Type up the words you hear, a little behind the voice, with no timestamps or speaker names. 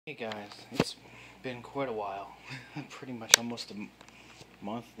Hey guys, it's been quite a while. Pretty much almost a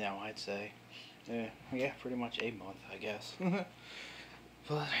month now, I'd say. Yeah, pretty much a month, I guess.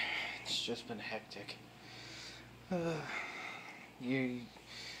 But it's just been hectic. Uh, you,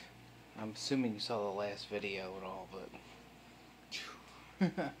 I'm assuming you saw the last video and all,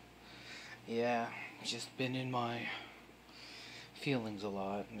 but yeah, just been in my feelings a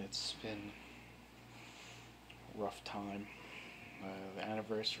lot, and it's been a rough time. The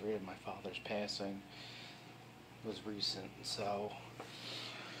anniversary of my father's passing was recent, so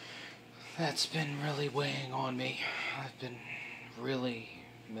that's been really weighing on me. I've been really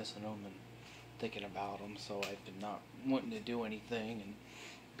missing him and thinking about him, so I've been not wanting to do anything and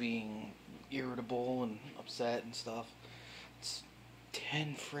being irritable and upset and stuff. It's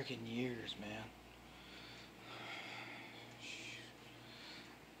 10 freaking years, man.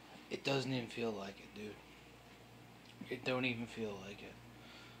 It doesn't even feel like it, dude. It don't even feel like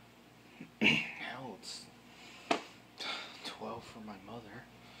it. Hell, it's 12 for my mother.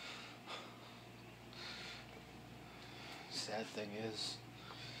 Sad thing is,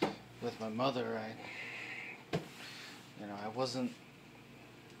 with my mother, I wasn't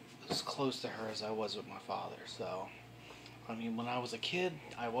as close to her as I was with my father. So, I mean, when I was a kid,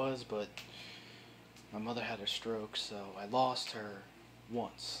 I was, but my mother had a stroke, so I lost her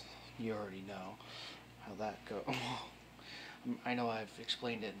once. You already know how that goes. I know I've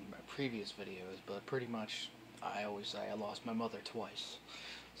explained it in my previous videos, but pretty much I always say I lost my mother twice.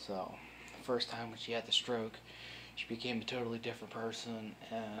 So, the first time when she had the stroke, she became a totally different person,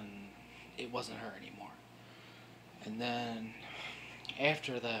 and it wasn't her anymore. And then,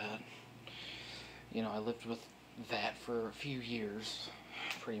 after that, I lived with that for a few years,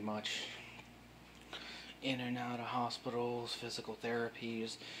 pretty much in and out of hospitals, physical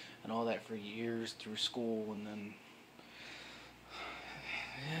therapies, and all that for years through school, and then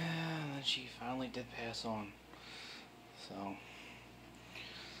she finally did pass on. So,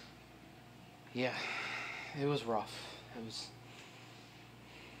 yeah, it was rough. It was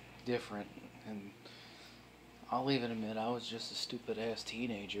different, and I'll even admit I was just a stupid ass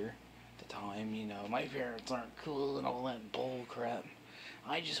teenager at the time. My parents aren't cool and all that bull crap.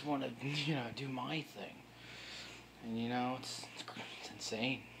 I just want to, do my thing. And it's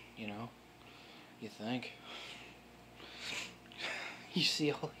insane. You think. You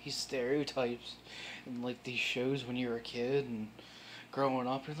see all these stereotypes in like these shows when you're a kid and growing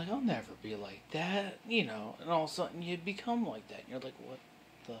up, you're like, I'll never be like that, and all of a sudden you become like that, and you're like, what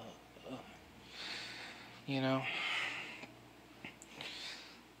the, you know?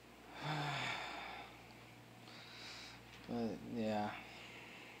 But yeah,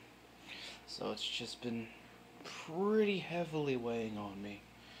 so it's just been pretty heavily weighing on me.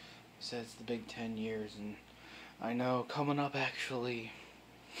 He said it's the big 10 years, and I know coming up actually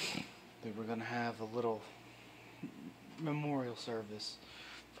that we're gonna have a little memorial service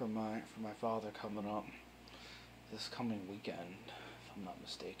for my father coming up this coming weekend, if I'm not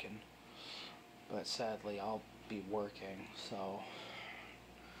mistaken. But sadly, I'll be working, so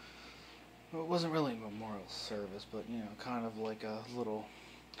it wasn't really a memorial service, but kind of like a little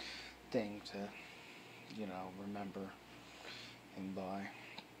thing to remember him by.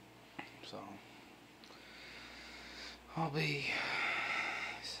 So I'll be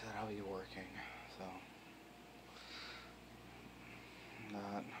working, so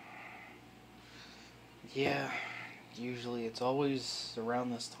not. Yeah, usually it's always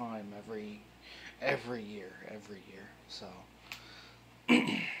around this time every year. So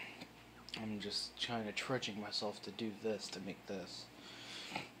I'm just trying to trudging myself to do this, to make this,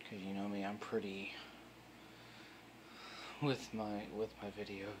 because you know me, I'm pretty with my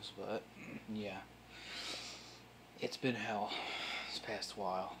videos, but yeah, it's been hell this past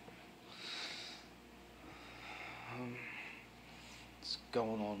while. It's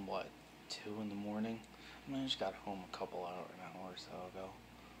going on what, 2 in the morning? I just got home an hour or so ago,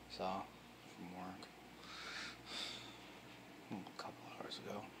 from work. A couple hours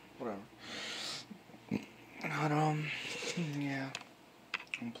ago, whatever. But yeah,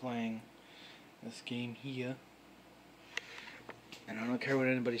 I'm playing this game here, and I don't care what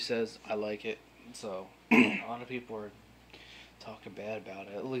anybody says, I like it. So a lot of people are talking bad about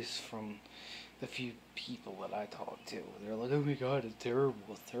it, at least from the few people that I talk to. They're like, oh my god, it's terrible,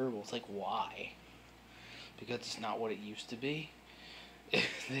 it's terrible. It's like, why? Because it's not what it used to be.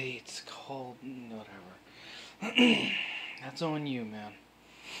 It's called, whatever. That's on you, man.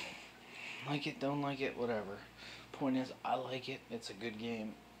 Like it, don't like it, whatever. Point is, I like it, it's a good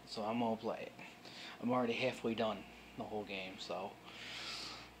game, so I'm gonna play it. I'm already halfway done the whole game, so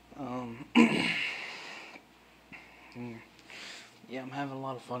yeah, I'm having a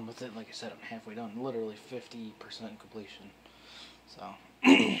lot of fun with it. Like I said, I'm halfway done, literally 50% completion. So,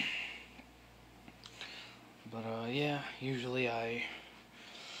 but yeah, usually I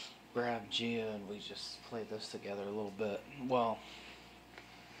grab Gia and we just play this together a little bit. Well,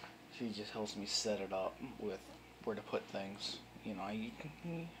 she just helps me set it up with where to put things. You know, I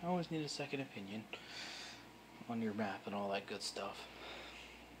always need a second opinion on your map and all that good stuff.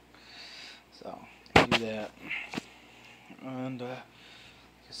 So, I do that. And, like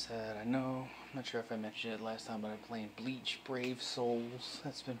I said, I'm not sure if I mentioned it last time, but I'm playing Bleach Brave Souls.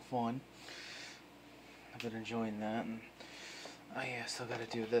 That's been fun. I've been enjoying that. And, oh yeah, still gotta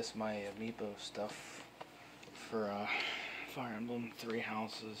do this, my amiibo stuff for, Fire Emblem 3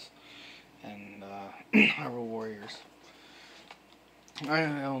 Houses and, Hyrule Warriors. I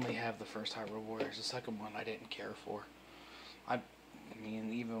only have the first Hyrule Warriors. The second one I didn't care for. I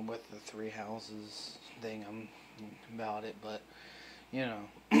mean, even with the 3 Houses thing, I'm about it, but, you know,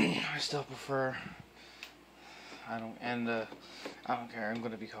 I still prefer, I don't care, I'm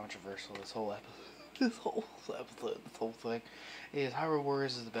gonna be controversial this whole thing, is Hyrule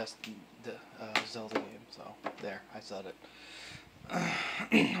Warriors is the best Zelda game, so, there, I said it.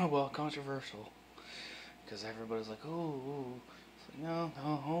 Oh well, controversial, because everybody's like, oh, no, the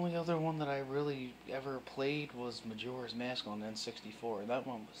only other one that I really ever played was Majora's Mask on N64, and that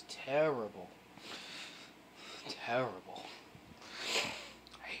one was terrible. Terrible.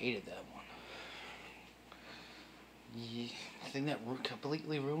 I hated that one. The thing that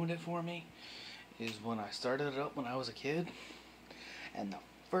completely ruined it for me is when I started it up when I was a kid, and the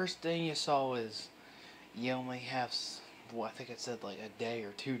first thing you saw is you only have, well, I think it said like a day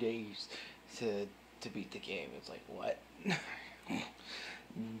or 2 days to beat the game. It's like, what?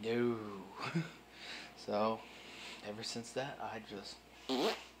 No. So, ever since that, I just,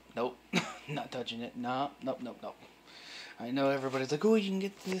 nope, not touching it. Nope. I know everybody's like, oh, you can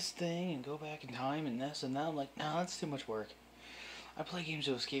get this thing and go back in time and this and that. I'm like, nah, that's too much work. I play games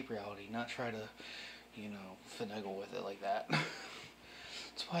to escape reality, not try to, you know, finagle with it like that.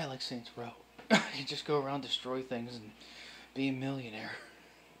 That's why I like Saints Row. You just go around, destroy things, and be a millionaire.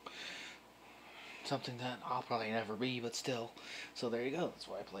 Something that I'll probably never be, but still. So there you go. That's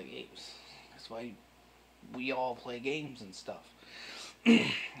why I play games. That's why we all play games and stuff.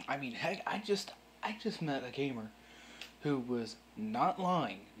 I mean, heck, I just met a gamer who was not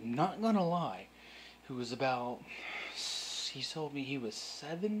lying, not gonna lie, who was about, he told me he was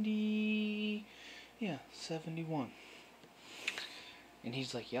 70, yeah, 71. And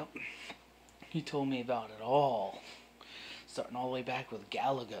he's like, yep. He told me about it all. Starting all the way back with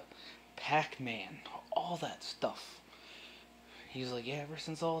Galaga, Pac-Man, all that stuff. He's like, yeah, ever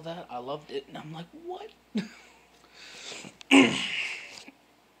since all that, I loved it. And I'm like, what?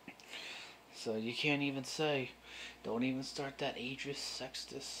 So you can't even say, don't even start that ageist,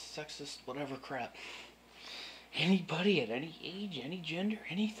 sexist, whatever crap. Anybody at any age, any gender,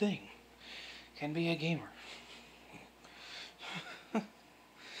 anything can be a gamer.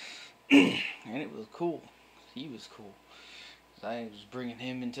 And it was cool. He was cool. I was bringing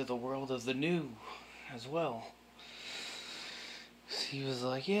him into the world of the new as well. He was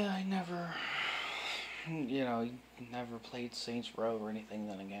like, yeah, I never, you know, he never played Saints Row or anything.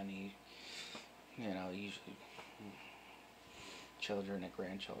 Then again, he, you know, usually children and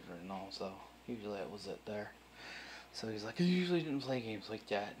grandchildren and all, so usually that was it there. So he's like, I usually didn't play games like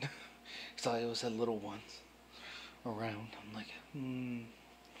that. So I always had little ones around. I'm like,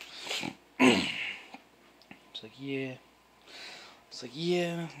 It's like, yeah. It's like,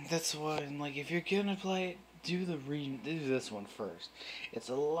 yeah, that's why. I'm like, if you're gonna play it, do this one first. It's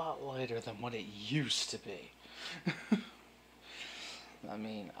a lot lighter than what it used to be. I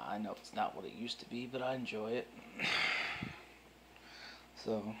mean, I know it's not what it used to be, but I enjoy it.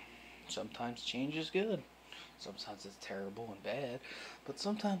 So, sometimes change is good. Sometimes it's terrible and bad, but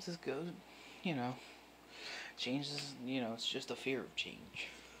sometimes it's good. You know, change is, you know, it's just a fear of change.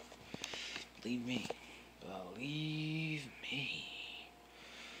 Believe me. Believe me.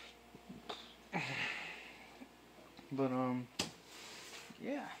 But,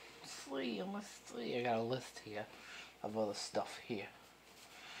 yeah. Let's see. I got a list here of other stuff here.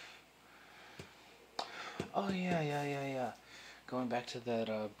 Oh, yeah. Going back to that,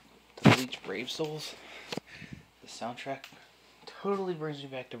 the Bleach Brave Souls, the soundtrack totally brings me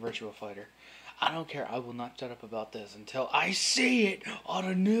back to Virtua Fighter. I don't care, I will not shut up about this until I see it on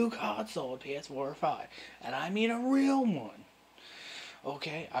a new console, PS4 or 5. And I mean a real one.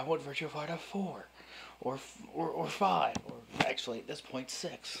 Okay, I want Virtua Fighter 4. Or 5. Or actually, at this point,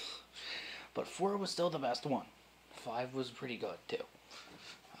 6. But 4 was still the best one. 5 was pretty good, too.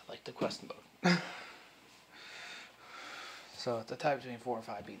 I like the quest mode. So it's a tie between 4 and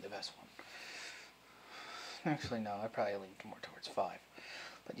 5 being the best one. Actually, no, I'd probably lean more towards 5.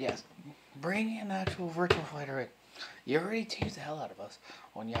 But yes, bring an actual Virtua Fighter in. You already teased the hell out of us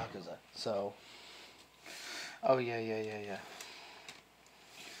on Yakuza, so... Oh, yeah.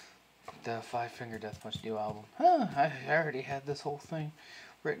 The Five Finger Death Punch new album. Huh, I already had this whole thing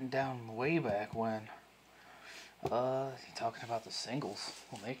written down way back when. Talking about the singles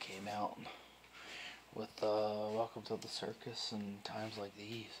when they came out. With, Welcome to the Circus and Times Like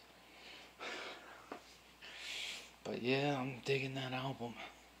These. But yeah, I'm digging that album.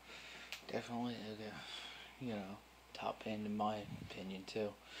 Definitely, top band in my opinion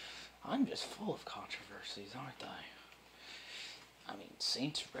too. I'm just full of controversies, aren't I? I mean,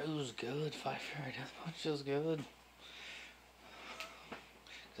 Saints Row's good, Five Finger Death Punch is good.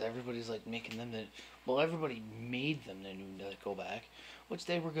 Cause everybody's like making them the... Well, everybody made them the new Nickelback, which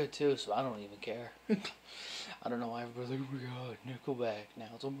they were good too, so I don't even care. I don't know why everybody's like, oh my god, Nickelback. Now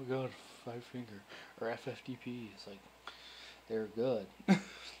it's, oh my god, Five Finger, or FFDP. It's like, they're good.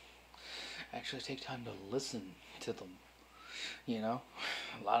 Actually take time to listen to them. You know?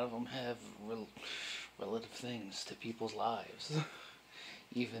 A lot of them have relative things to people's lives.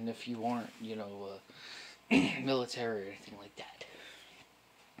 Even if you aren't, military or anything like that.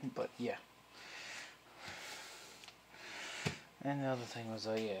 But, yeah. And the other thing was,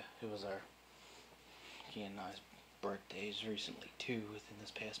 it was our Ian and I's birthdays recently, too, within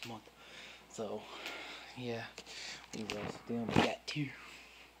this past month. So, yeah, we were dealing with that, too.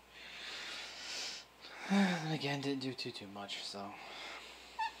 And again, didn't do too much, so.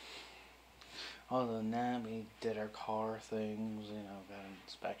 Other than that, we did our car things, got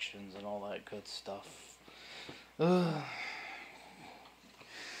inspections and all that good stuff.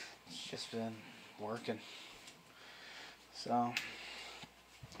 It's just been working. So,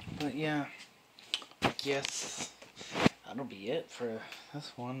 but yeah, I guess that'll be it for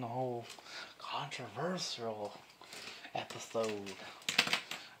this one, the whole controversial episode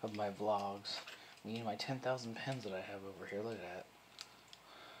of my vlogs. Me and my 10,000 pens that I have over here, look at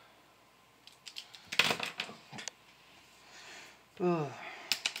that. Ugh.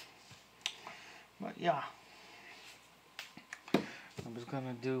 But yeah, I was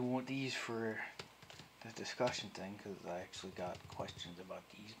gonna do one of these for the discussion thing, because I actually got questions about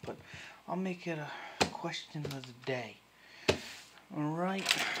these, but I'll make it a question of the day. Alright.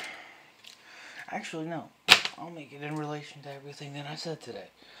 Actually, no. I'll make it in relation to everything that I said today.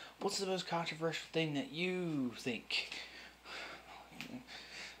 What's the most controversial thing that you think?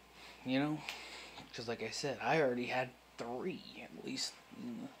 Because like I said, I already had 3, at least.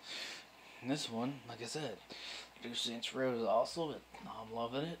 In this one, like I said, New Saints Row is awesome, I'm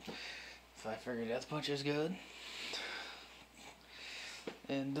loving it. Five Finger Death Punch is good.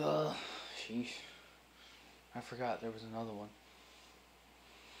 And, sheesh. I forgot there was another one.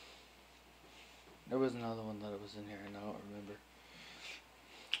 There was another one that was in here and I don't remember.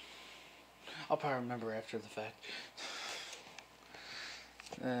 I'll probably remember after the fact.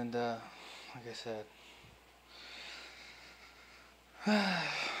 And, like I said.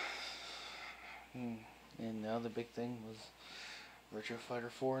 And the other big thing was Virtua Fighter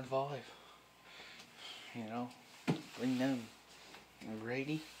 4 and 5. Bring them.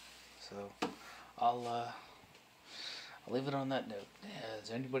 Ready? So, I'll leave it on that note.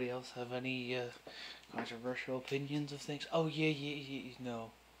 Does anybody else have any controversial opinions of things? Oh, yeah,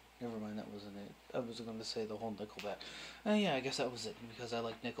 no. Never mind, that wasn't it. I was going to say the whole Nickelback. Yeah, I guess that was it, because I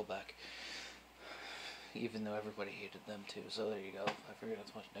like Nickelback. Even though everybody hated them too, so there you go. I figured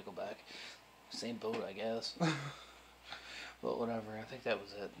as much Nickelback. Same boat, I guess. But whatever, I think that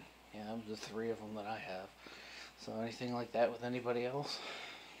was it. Yeah, that was the 3 of them that I have. So anything like that with anybody else?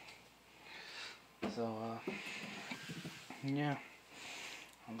 So, yeah.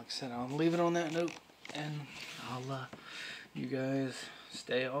 Like I said, I'll leave it on that note, and I'll, you guys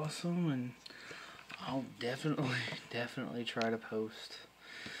stay awesome, and I'll definitely try to post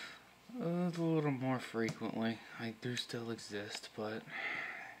a little more frequently. I do still exist, but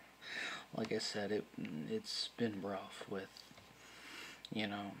like I said, it's been rough with,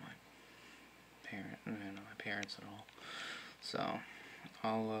 my parents and all. So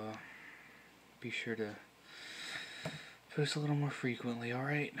I'll be sure to post a little more frequently. All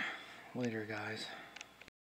right, later, guys.